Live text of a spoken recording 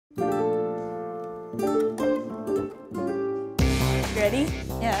Ready?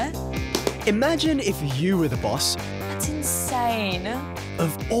 Yeah. Imagine if you were the boss That's insane.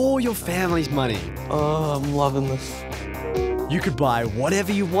 of all your family's money. Oh, I'm loving this. You could buy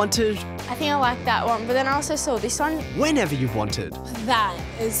whatever you wanted, I think I like that one, but then I also saw this one. whenever you wanted, That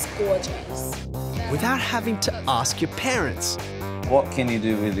is gorgeous. without having to ask your parents. What can you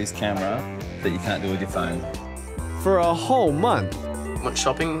do with this camera that you can't do with your phone? For a whole month. Went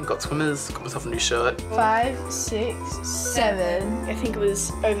shopping, got swimmers, got myself a new shirt. 5, 6, 7. I think it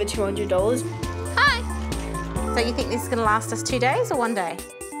was over $200. Hi. So you think this is going to last us 2 days or 1 day?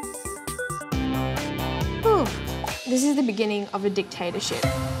 Whew. This is the beginning of a dictatorship.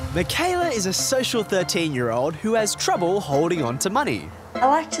 Mikayla is a social 13-year-old who has trouble holding on to money. I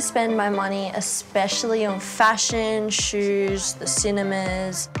like to spend my money especially on fashion, shoes, the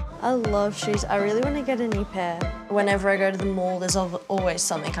cinemas. I love shoes. I really want to get a new pair. Whenever I go to the mall, there's always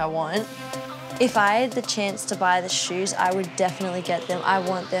something I want. If I had the chance to buy the shoes, I would definitely get them. I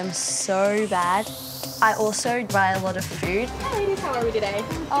want them so bad. I also buy a lot of food. Hi ladies, how are we today?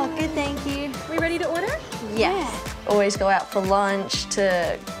 Oh, good, thank you. We ready to order? Yes. Always go out for lunch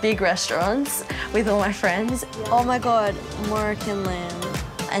to big restaurants with all my friends. Oh my God, Moroccan lamb.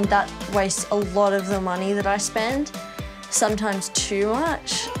 And that wastes a lot of the money that I spend, sometimes too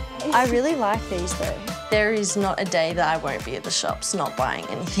much. I really like these though. There is not a day that I won't be at the shops not buying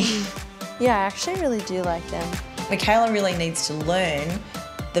anything. Yeah, I actually really do like them. Mikayla really needs to learn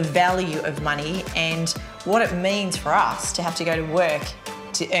the value of money and what it means for us to have to go to work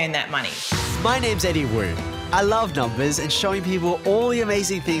to earn that money. My name's Eddie Wu. I love numbers and showing people all the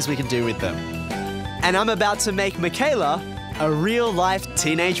amazing things we can do with them. And I'm about to make Mikayla a real-life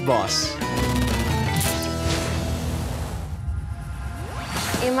teenage boss.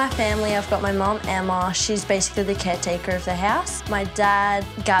 In my family, I've got my mum, Emma. She's basically the caretaker of the house. My dad,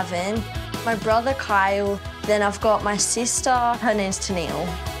 Gavin. My brother, Kyle. Then I've got my sister. Her name's Tennille.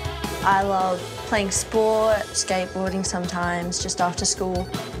 I love playing sport, skateboarding sometimes, just after school.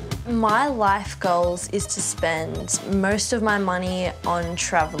 My life goals is to spend most of my money on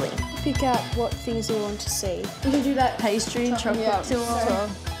travelling. Pick out what things you want to see. You can do that pastry and chocolate tour.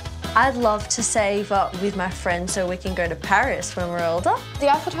 I'd love to save up with my friends so we can go to Paris when we're older.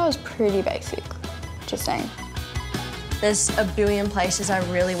 The Eiffel Tower is pretty basic, just saying. There's a billion places I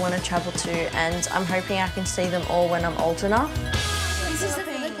really want to travel to, and I'm hoping I can see them all when I'm old enough. This is the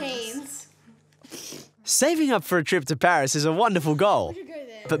Philippines. Saving up for a trip to Paris is a wonderful goal.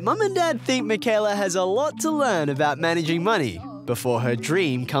 But Mum and Dad think Mikayla has a lot to learn about managing money before her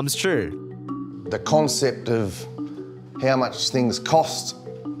dream comes true. The concept of how much things cost,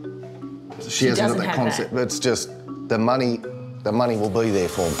 she hasn't got that concept. It's just the money will be there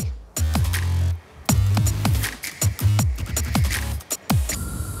for me.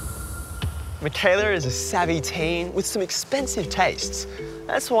 Mikayla is a savvy teen with some expensive tastes.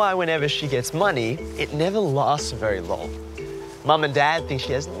 That's why whenever she gets money, it never lasts very long. Mum and Dad think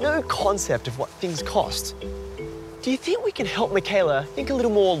she has no concept of what things cost. Do you think we can help Mikayla think a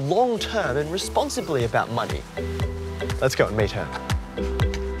little more long-term and responsibly about money? Let's go and meet her.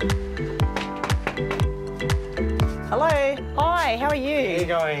 Hello. Hi, how are you? How are you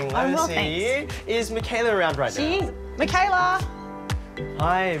going? I'm well, Lovely to see you. Is Mikayla around right now? She is. Mikayla.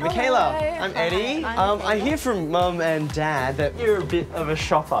 Hi, Mikayla. I'm Eddie. I hear from Mum and Dad that you're a bit of a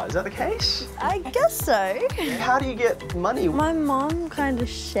shopper. Is that the case? I guess so. How do you get money? My mom kind of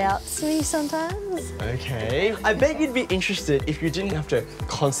shouts me sometimes. Okay. I bet you'd be interested if you didn't have to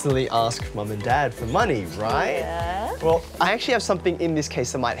constantly ask Mum and Dad for money, right? Yeah. Well, I actually have something in this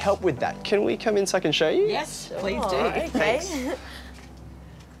case that might help with that. Can we come in so I can show you? Yes, please do. Okay. Thanks.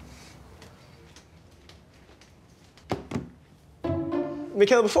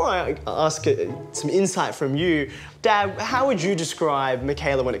 Mikayla, before I ask some insight from you, Dad, how would you describe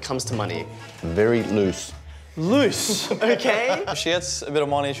Mikayla when it comes to money? Very loose. Loose, okay? If she gets a bit of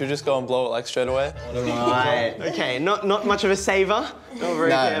money, she'll just go and blow it like straight away. Right, okay, not much of a saver? Not very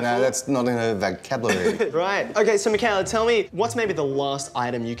careful. No, that's not in her vocabulary. Right, okay, so Mikayla, tell me, what's maybe the last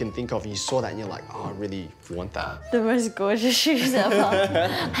item you can think of and you saw that and you're like, oh, I really want that? The most gorgeous shoes ever. I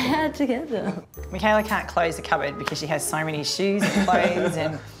had to get them. Mikayla can't close the cupboard because she has so many shoes and clothes,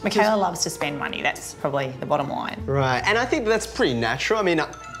 and Mikayla loves to spend money. That's probably the bottom line. Right, and I think that's pretty natural. I mean,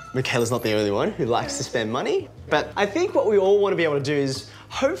 Mikayla's not the only one who likes to spend money, but I think what we all want to be able to do is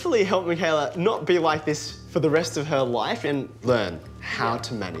hopefully help Mikayla not be like this for the rest of her life and learn how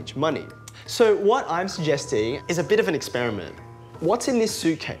to manage money. So what I'm suggesting is a bit of an experiment. What's in this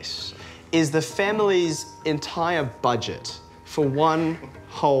suitcase is the family's entire budget for one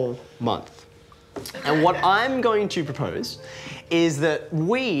whole month. And what I'm going to propose is that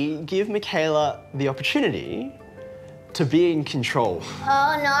we give Mikayla the opportunity to be in control.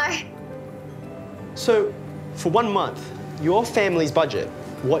 Oh no. So, for 1 month, your family's budget,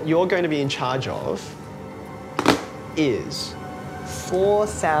 what you're going to be in charge of, is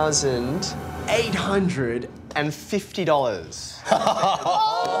 $4,850.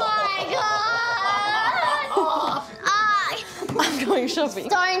 Oh my god! I'm going shopping.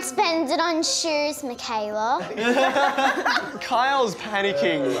 Don't spend it on shoes, Mikayla. Kyle's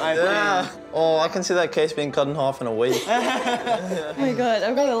panicking, I think. Oh, I can see that case being cut in half in a week. Oh my god,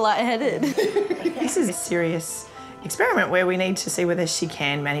 I'm getting lightheaded. This is a serious experiment where we need to see whether she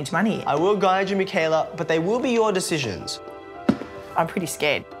can manage money. I will guide you, Mikayla, but they will be your decisions. I'm pretty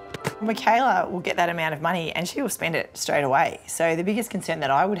scared. Mikayla will get that amount of money and she will spend it straight away. So the biggest concern that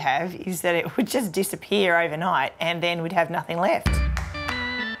I would have is that it would just disappear overnight and then we'd have nothing left.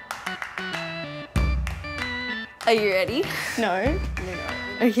 Are you ready? No.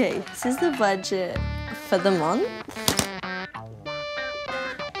 Okay, this is the budget for the month.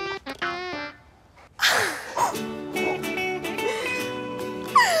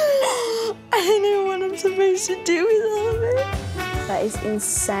 I don't know what I'm supposed to do with all of it. That is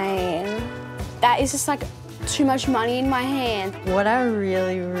insane. That is just like too much money in my hand. What I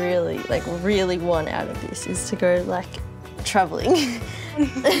really want out of this is to go like traveling.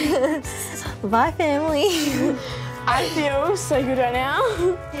 Bye, family. I feel so good right now.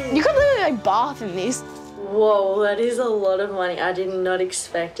 You could literally like bath in this. Whoa, that is a lot of money. I did not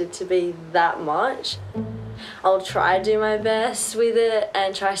expect it to be that much. I'll try to do my best with it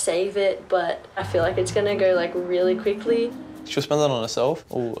and try to save it, but I feel like it's gonna go like really quickly. She'll spend it on herself,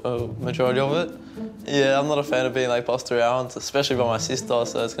 or a majority of it. Yeah, I'm not a fan of being like bossed around, especially by my sister,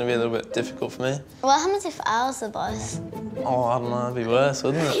 so it's gonna be a little bit difficult for me. What happens if I was the boss? Oh, I don't know, it'd be worse,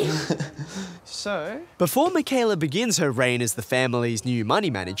 wouldn't it? So, before Mikayla begins her reign as the family's new money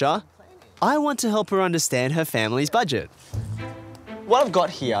manager, I want to help her understand her family's budget. What I've got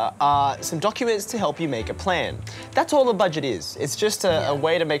here are some documents to help you make a plan. That's all the budget is. It's just a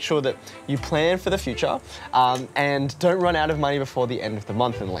way to make sure that you plan for the future and don't run out of money before the end of the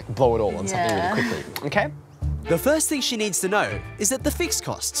month and like blow it all on something really quickly, okay? The first thing she needs to know is that the fixed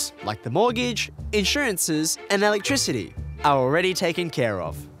costs, like the mortgage, insurances, and electricity, are already taken care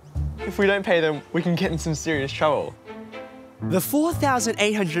of. If we don't pay them, we can get in some serious trouble. The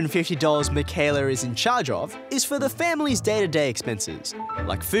 $4,850 Mikayla is in charge of is for the family's day-to-day expenses,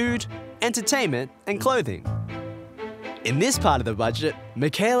 like food, entertainment, and clothing. In this part of the budget,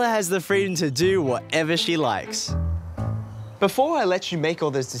 Mikayla has the freedom to do whatever she likes. Before I let you make all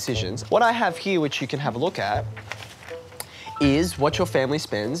those decisions, what I have here, which you can have a look at, is what your family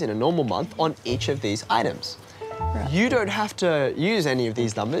spends in a normal month on each of these items. Right. You don't have to use any of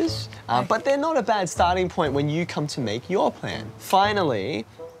these numbers, but they're not a bad starting point when you come to make your plan. Finally,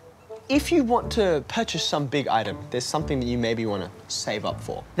 if you want to purchase some big item, there's something that you maybe want to save up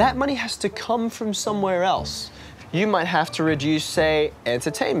for. That money has to come from somewhere else. You might have to reduce, say,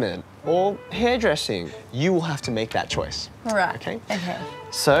 entertainment or hairdressing. You will have to make that choice. Right. Okay? Okay.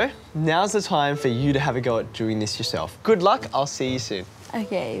 So, now's the time for you to have a go at doing this yourself. Good luck. I'll see you soon.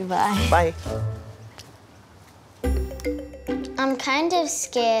 Okay, bye. Bye. I'm kind of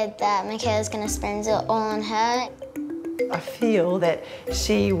scared that Mikayla's going to spend it all on her. I feel that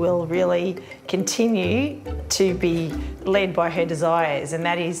she will really continue to be led by her desires, and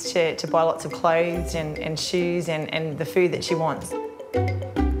that is to buy lots of clothes and shoes and the food that she wants.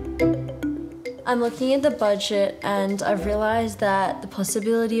 I'm looking at the budget and I've realised that the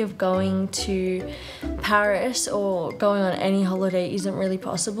possibility of going to Paris or going on any holiday isn't really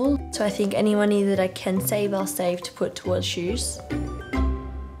possible. So I think any money that I can save, I'll save to put towards shoes.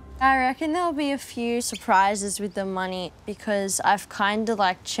 I reckon there'll be a few surprises with the money because I've kind of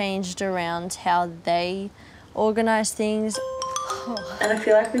like changed around how they organise things. And I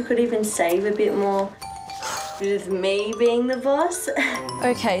feel like we could even save a bit more with me being the boss.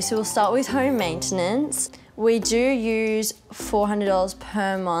 Okay, so we'll start with home maintenance. We do use $400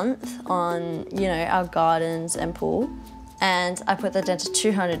 per month on, you know, our gardens and pool. And I put that down to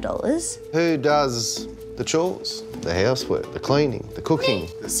 $200. Who does the chores? The housework, the cleaning, the cooking?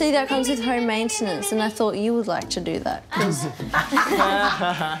 See, that comes with home maintenance, and I thought you would like to do that.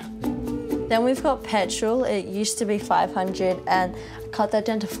 Then we've got petrol. It used to be $500, and I cut that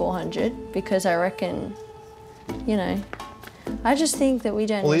down to $400 because I reckon, you know, I just think that we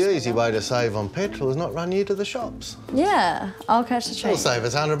don't... Well, the easy way to save on petrol is not run you to the shops. Yeah, I'll catch the train. It'll save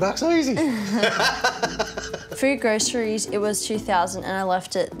us $100 easy. Food groceries, it was $2,000 and I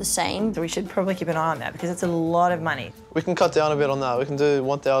left it the same. So we should probably keep an eye on that because it's a lot of money. We can cut down a bit on that. We can do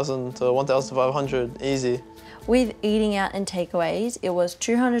 1,000 to 1,500 easy. With eating out and takeaways, it was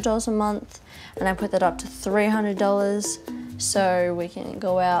 $200 a month, and I put that up to $300 so we can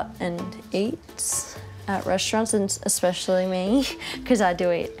go out and eat at restaurants, and especially me, because I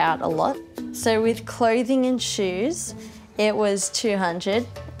do eat out a lot. So with clothing and shoes, it was $200,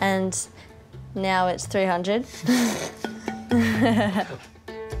 and now it's $300.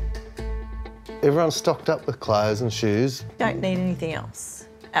 Everyone's stocked up with clothes and shoes. Don't need anything else.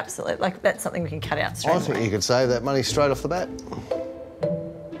 Absolutely. Like, that's something we can cut out straight I away. think you could save that money straight off the bat.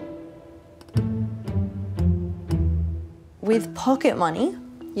 With pocket money,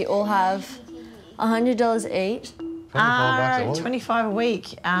 you all have $100 each. $25 a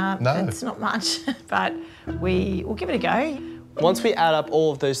week. That's not much, but we'll give it a go. Once we add up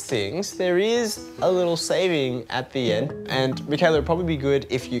all of those things, there is a little saving at the end. And Mikayla, it would probably be good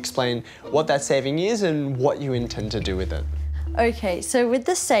if you explain what that saving is and what you intend to do with it. Okay, so with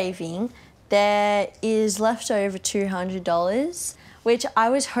the saving, there is left over $200, which I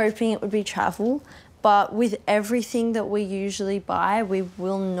was hoping it would be travel, but with everything that we usually buy, we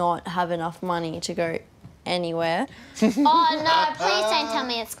will not have enough money to go anywhere. Oh no, please don't tell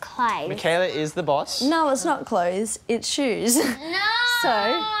me it's clothes. Mikayla is the boss. No, it's not clothes, it's shoes. No!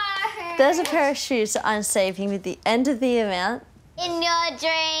 So, there's a pair of shoes that I'm saving with the end of the amount. In your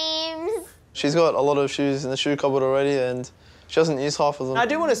dreams. She's got a lot of shoes in the shoe cupboard already, and she doesn't use half of them. I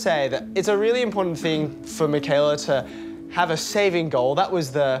do want to say that it's a really important thing for Mikayla to have a saving goal. That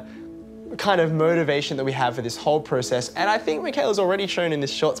was the kind of motivation that we have for this whole process. And I think Mikayla's already shown in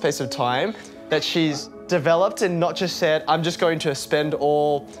this short space of time that she's developed and not just said, I'm just going to spend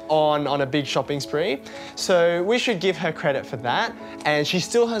all on a big shopping spree. So we should give her credit for that. And she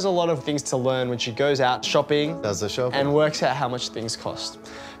still has a lot of things to learn when she goes out shopping. Does the shopping. And works out how much things cost.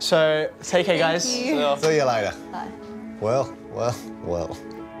 So take care, guys. See you later. Bye. Well.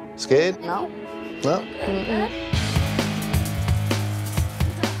 Scared? No. No?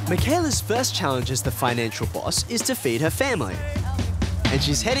 Mikayla's first challenge as the financial boss is to feed her family. And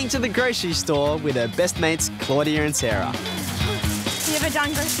she's heading to the grocery store with her best mates, Claudia and Sarah. You ever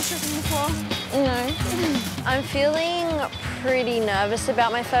done grocery shopping before? No. I'm feeling pretty nervous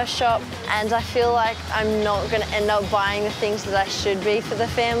about my first shop, and I feel like I'm not going to end up buying the things that I should be for the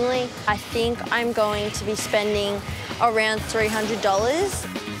family. I think I'm going to be spending around $300.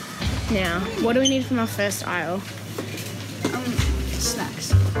 Now, what do we need from our first aisle?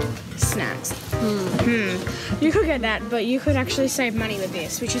 Snacks. You could get that, but you could actually save money with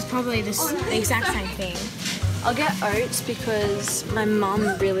this, which is probably the exact same thing. I'll get oats because my mum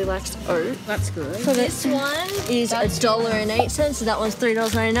really likes oat. That's good. So this one is $1.08, and that one's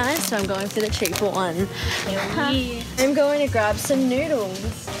 $3.99, so I'm going for the cheaper one. I'm going to grab some noodles.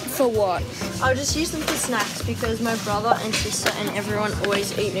 For what? I'll just use them for snacks because my brother and sister and everyone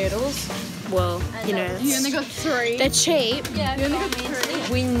always eat noodles. Well, you know, You only got 3. they're cheap. Yeah, you only got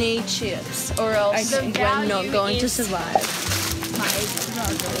 3. We need chips or else Okay. we're not going to survive.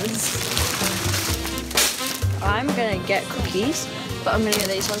 I'm gonna get cookies, but I'm gonna get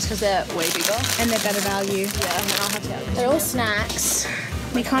these ones because they're way bigger. And they're better value. Yeah, and then I'll have to have They're all snacks.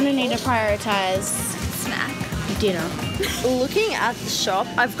 We kind of need to prioritize snack dinner. Looking at the shop,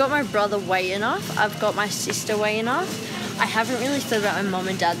 I've got my brother way enough. I've got my sister way enough. I haven't really thought about my mum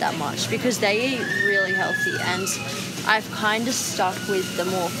and dad that much because they eat really healthy, and I've kind of stuck with the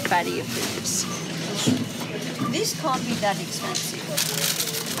more fattier foods. This can't be that expensive.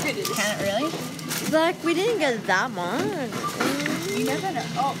 Can it really? Like, we didn't get that much. You never know.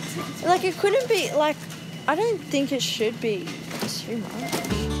 Oh, Like, it couldn't be, like, I don't think it should be too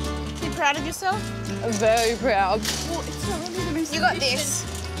much. you proud of yourself? I'm very proud. You got this.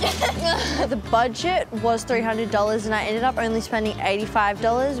 The budget was $300 and I ended up only spending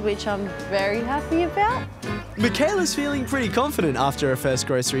 $85, which I'm very happy about. Mikayla's feeling pretty confident after her first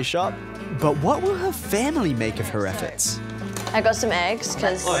grocery shop. But what will her family make of her efforts? I got some eggs,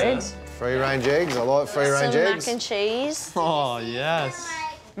 because Free-range eggs. I like free-range some eggs. mac and cheese, Oh, yes.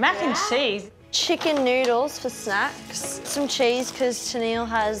 Mac and cheese. chicken noodles for snacks, some cheese because Tennille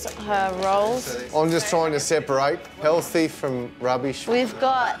has her rolls. I'm just trying to separate healthy from rubbish. We've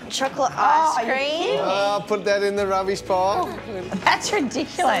got chocolate ice cream. I'll put that in the rubbish pile. That's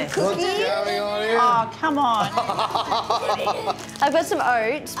ridiculous. What's going on here? Oh, come on. I've got some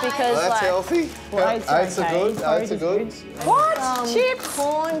oats because That's like healthy. Oats are good. Oats are good. What? Chips?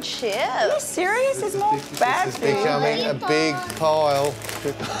 corn chips. Are you serious? There's more bad It's food. becoming a big pile.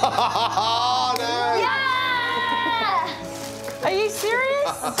 Oh, no. Are you serious?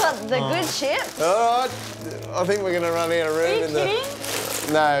 Got the good chips. All right. I think we're going to run out of room Are you in the...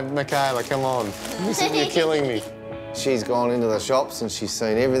 kidding? No, Mikayla, come on. You're killing me. She's gone into the shops and she's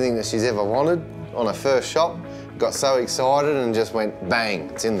seen everything that she's ever wanted on her first shop. got so excited and just went bang,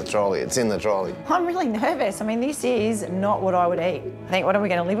 it's in the trolley, it's in the trolley. I'm really nervous. I mean, this is not what I would eat. I think, what are we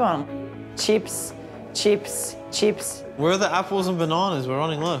going to live on? Chips, chips, chips. Where are the apples and bananas? We're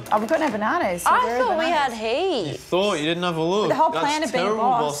running low. Oh, we've got no bananas. So I thought we had heat. You thought you didn't have a look. The whole plan of being a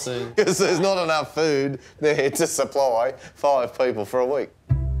boss. Because there's not enough food there to supply 5 people for a week.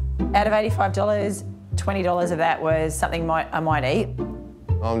 Out of $85, $20 of that was something I might eat.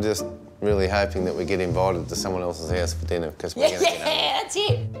 I'm just really hoping that we get invited to someone else's house for dinner because we're going to That's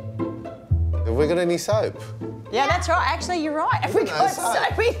it. Have we got any soap? Yeah, that's right. Actually, you're right. If we got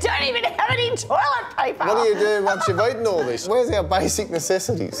soap, we don't even have any toilet paper. What do you do once you've eaten all this? Where's our basic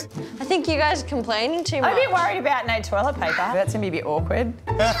necessities? I think you guys are complaining too much. I'm a bit worried about no toilet paper. That's going to be a bit awkward.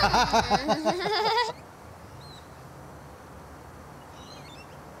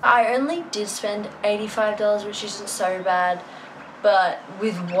 I only did spend $85, which isn't so bad, but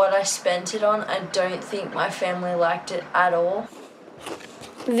with what I spent it on, I don't think my family liked it at all.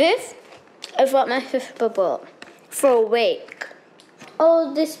 This is what my sister bought for a week.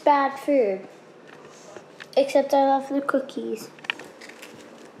 All this bad food. Except I love the cookies.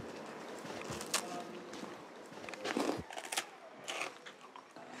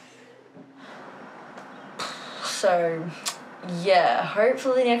 So, yeah,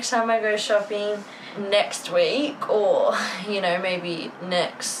 hopefully next time I go shopping next week or, you know, maybe the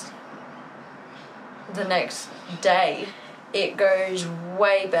next day, it goes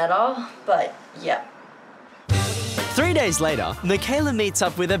way better, but yeah. 3 days later, Mikayla meets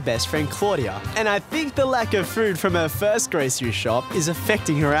up with her best friend Claudia, and I think the lack of food from her first grocery shop is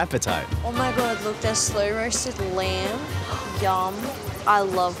affecting her appetite. Oh my god, look, there's slow roasted lamb. Yum. I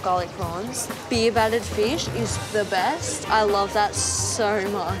love garlic prawns. Beer battered fish is the best. I love that so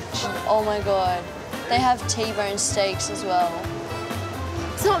much. Oh my god. They have T-bone steaks as well.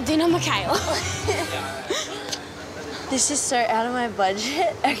 It's not dinner, Mikayla. This is so out of my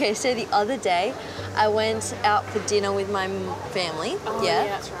budget. Okay, so the other day, I went out for dinner with my family. Oh, yeah,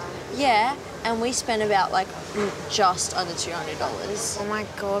 that's right. Yeah, and we spent about like just under $200. Oh my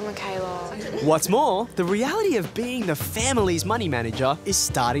god, Mikayla. What's more, the reality of being the family's money manager is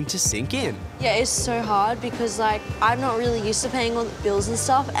starting to sink in. Yeah, it's so hard because like I'm not really used to paying all the bills and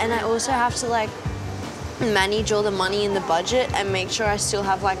stuff, and I also have to like manage all the money in the budget and make sure I still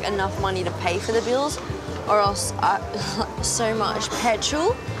have like enough money to pay for the bills, or else so much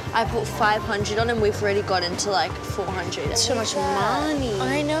petrol. I put 500 on and we've already got into like 400. That's too much money.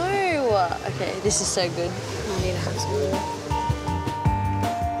 I know. Okay, this is so good. I need to have some.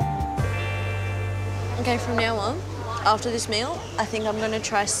 Okay, from now on, after this meal, I think I'm gonna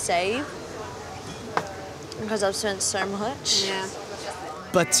try save because I've spent so much. Yeah.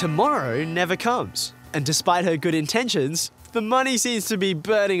 But tomorrow never comes, and despite her good intentions, the money seems to be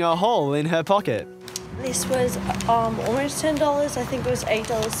burning a hole in her pocket. This was almost $10. I think it was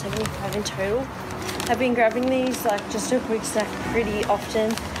 $8.75 in total. I've been grabbing these like just a quick snack pretty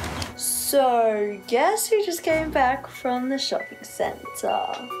often. So guess who just came back from the shopping centre?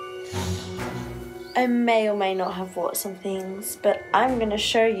 I may or may not have bought some things, but I'm gonna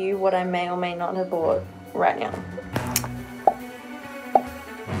show you what I may or may not have bought right now.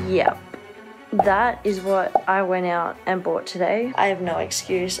 Yep. That is what I went out and bought today. I have no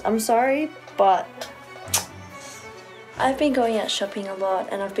excuse. I'm sorry, but I've been going out shopping a lot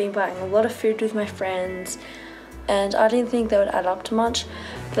and I've been buying a lot of food with my friends, and I didn't think that would add up to much,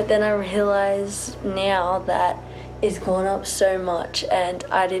 but then I realised now that it's gone up so much and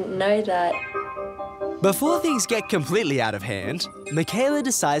I didn't know that. Before things get completely out of hand, Mikayla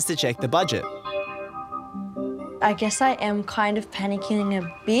decides to check the budget. I guess I am kind of panicking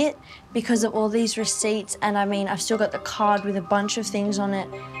a bit because of all these receipts, and I mean, I've still got the card with a bunch of things on it,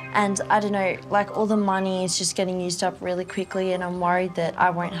 and I don't know, like all the money is just getting used up really quickly, and I'm worried that I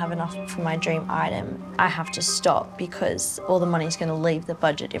won't have enough for my dream item. I have to stop because all the money's going to leave the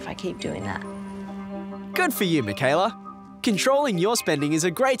budget if I keep doing that. Good for you, Mikayla. Controlling your spending is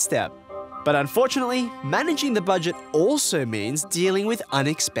a great step. But unfortunately, managing the budget also means dealing with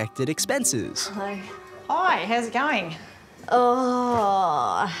unexpected expenses. Hello. Hi, how's it going?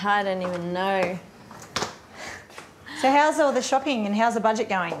 Oh, I don't even know. So how's all the shopping and how's the budget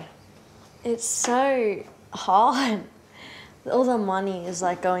going? It's so hard. All the money is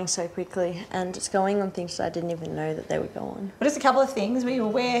like going so quickly, and it's going on things that I didn't even know that they would go on. But just a couple of things. We were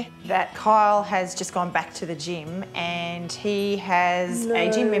aware that Kyle has just gone back to the gym and he has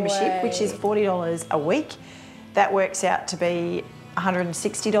a gym membership, which is $40 a week. That works out to be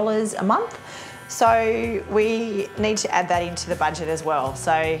 $160 a month. So we need to add that into the budget as well.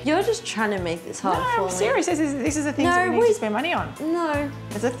 So you're just trying to make this hard for me. No, I'm serious. This is the things that we need to spend money on. No.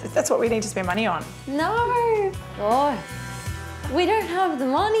 That's what we need to spend money on. No. you? Oh, we don't have the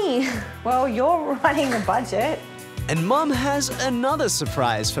money. Well, you're running the budget. And Mum has another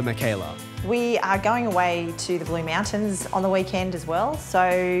surprise for Mikayla. We are going away to the Blue Mountains on the weekend as well,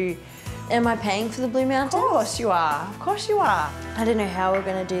 so... Am I paying for the Blue Mountains? Of course you are, of course you are. I don't know how we're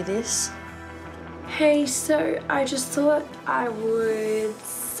gonna do this. Hey, so I just thought I would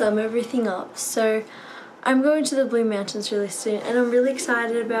sum everything up. So I'm going to the Blue Mountains really soon and I'm really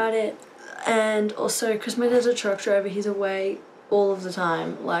excited about it. And also, because my dad's a truck driver, he's away all of the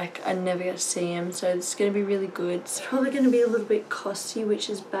time. Like, I never get to see him, so it's going to be really good. It's probably going to be a little bit costly, which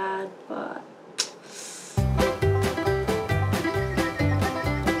is bad, but...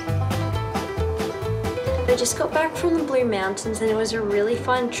 I just got back from the Blue Mountains and it was a really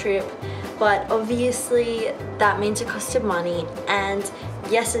fun trip, but obviously that means it costed money, and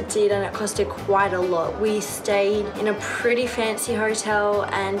yes it did, and it costed quite a lot. We stayed in a pretty fancy hotel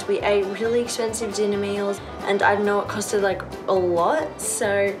and we ate really expensive dinner meals, and I know it costed like a lot,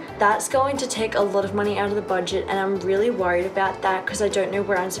 so that's going to take a lot of money out of the budget, and I'm really worried about that because I don't know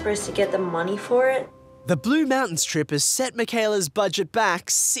where I'm supposed to get the money for it. The Blue Mountains trip has set Mikayla's budget back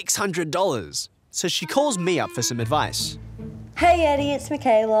 $600, so she calls me up for some advice. Hey Eddie, it's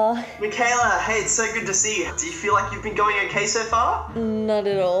Mikayla. Mikayla, hey, it's so good to see you. Do you feel like you've been going okay so far? Not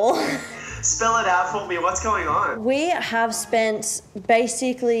at all. Spell it out for me, what's going on? We have spent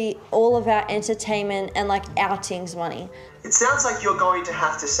basically all of our entertainment and like outings money. It sounds like you're going to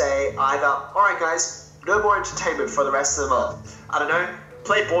have to say either, all right guys, no more entertainment for the rest of the month. I don't know,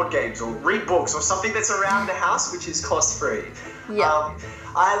 play board games or read books or something that's around the house which is cost-free. Yeah.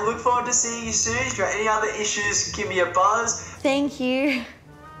 I look forward to seeing you soon. If you have any other issues, give me a buzz. Thank you.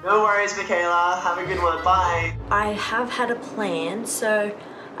 No worries, Mikayla. Have a good one. Bye. I have had a plan, so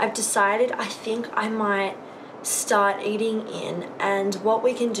I've decided I think I might start eating in, and what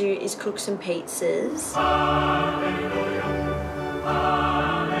we can do is cook some pizzas.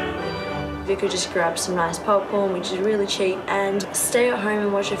 We could just grab some nice popcorn, which is really cheap, and stay at home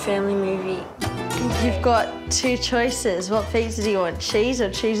and watch a family movie. You've got two choices. What pizza do you want, cheese or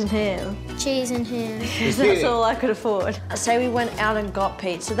cheese and ham? Cheese and ham. That's all I could afford. Say we went out and got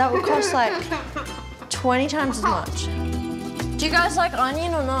pizza. That would cost like 20 times as much. Do you guys like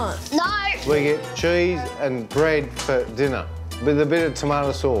onion or not? No. We get cheese and bread for dinner with a bit of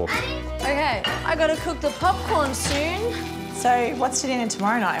tomato sauce. Okay, I gotta cook the popcorn soon. So what's for dinner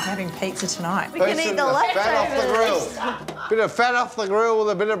tomorrow night? We're having pizza tonight. We can eat the leftovers. Fat off the grill. Bit of fat off the grill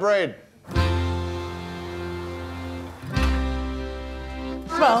with a bit of bread.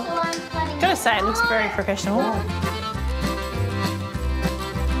 Well, gotta say, it looks very professional.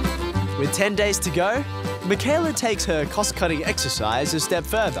 With 10 days to go, Mikayla takes her cost-cutting exercise a step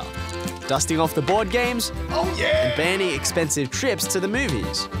further, dusting off the board games and banning expensive trips to the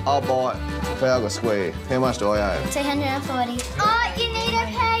movies. I'll buy Trafalgar Square. How much do I owe? 240. Oh, you need to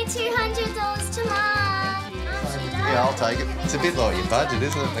pay $200 to Mum. Yeah, I'll take it. It's a bit like your budget,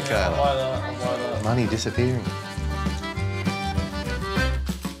 isn't it, Mikayla? Money disappearing.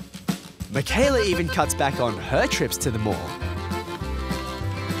 Mikayla even cuts back on her trips to the mall.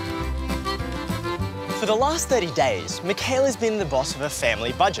 For the last 30 days, Mikayla's been the boss of her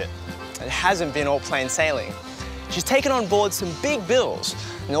family budget. It hasn't been all plain sailing. She's taken on board some big bills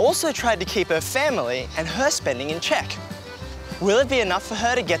and also tried to keep her family and her spending in check. Will it be enough for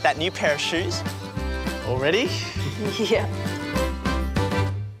her to get that new pair of shoes? Already? Yeah.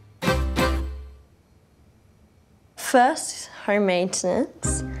 First, home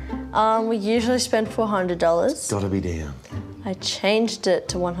maintenance. We usually spend $400. Gotta be down. I changed it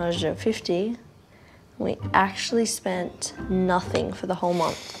to $150. We actually spent nothing for the whole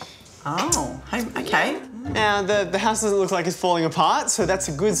month. Oh, okay. Now, the house doesn't look like it's falling apart, so that's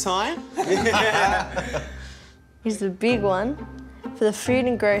a good sign. Here's the big one. For the food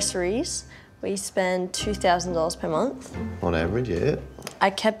and groceries, we spend $2,000 per month. On average, yeah. I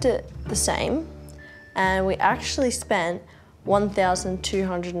kept it the same, and we actually spent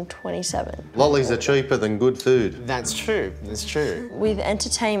 $1,227. Lollies are cheaper than good food. That's true, that's true. With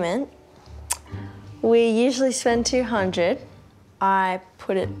entertainment, we usually spend $200. I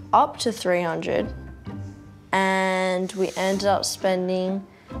put it up to $300, and we ended up spending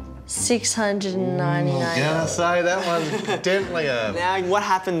 $699. Gonna say that one's definitely a... Now, what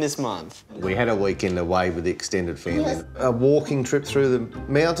happened this month? We had a weekend away with the extended family. A walking trip through the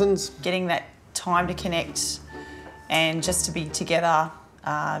mountains. Getting that time to connect and just to be together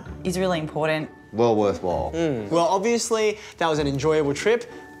is really important. Well worthwhile. Well, obviously, that was an enjoyable trip,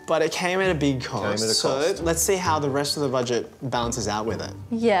 but it came at a big cost. So let's see how the rest of the budget balances out with it.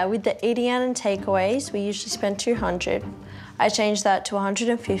 Yeah, with the eating out and takeaways, we usually spend $200. I changed that to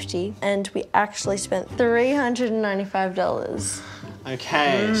 $150 and we actually spent $395.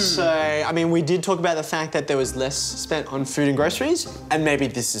 Okay, so, I mean, we did talk about the fact that there was less spent on food and groceries, and maybe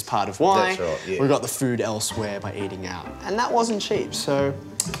this is part of why. That's right, yeah. We got the food elsewhere by eating out. And that wasn't cheap, so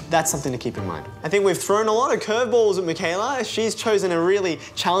that's something to keep in mind. I think we've thrown a lot of curveballs at Mikayla. She's chosen a really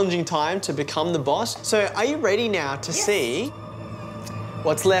challenging time to become the boss. So are you ready now to see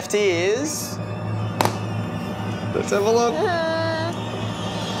what's left is... Let's have a look.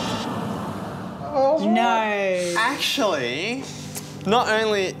 No. Actually, not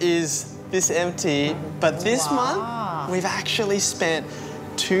only is this empty, but this month we've actually spent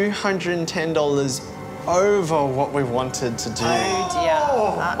 $210 over what we wanted to do. Oh dear.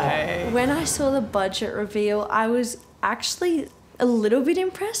 Uh-oh. When I saw the budget reveal, I was actually a little bit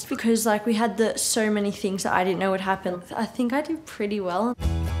impressed because like we had so many things that I didn't know would happen. I think I did pretty well.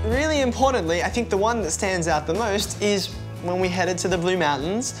 Really importantly, I think the one that stands out the most is when we headed to the Blue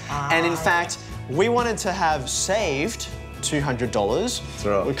Mountains. And in fact, we wanted to have saved $200. That's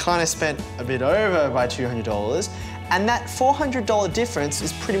right. We kind of spent a bit over by $200. And that $400 difference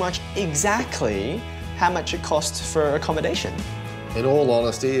is pretty much exactly how much it costs for accommodation. In all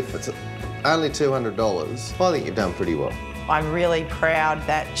honesty, if it's only $200, I think you've done pretty well. I'm really proud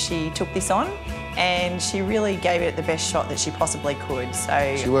that she took this on and she really gave it the best shot that she possibly could.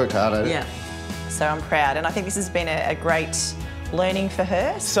 So She worked hard at it. yeah. So I'm proud, and I think this has been a great learning for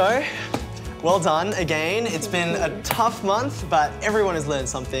her. So, well done again. It's been a tough month, but everyone has learned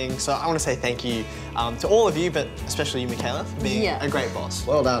something. So I want to say thank you to all of you, but especially you, Mikayla, for being a great boss.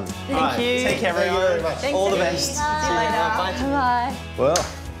 Well done. Thank you. Take care, Thank you everyone. very much. Thanks, All the Eddie. best. See you later. Bye. Bye.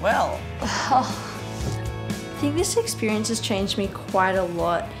 Well, I think this experience has changed me quite a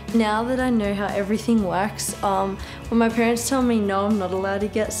lot. Now that I know how everything works, when my parents tell me no, I'm not allowed to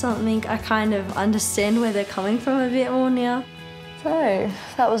get something, I kind of understand where they're coming from a bit more now. So,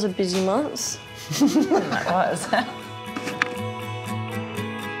 that was a busy month. That was.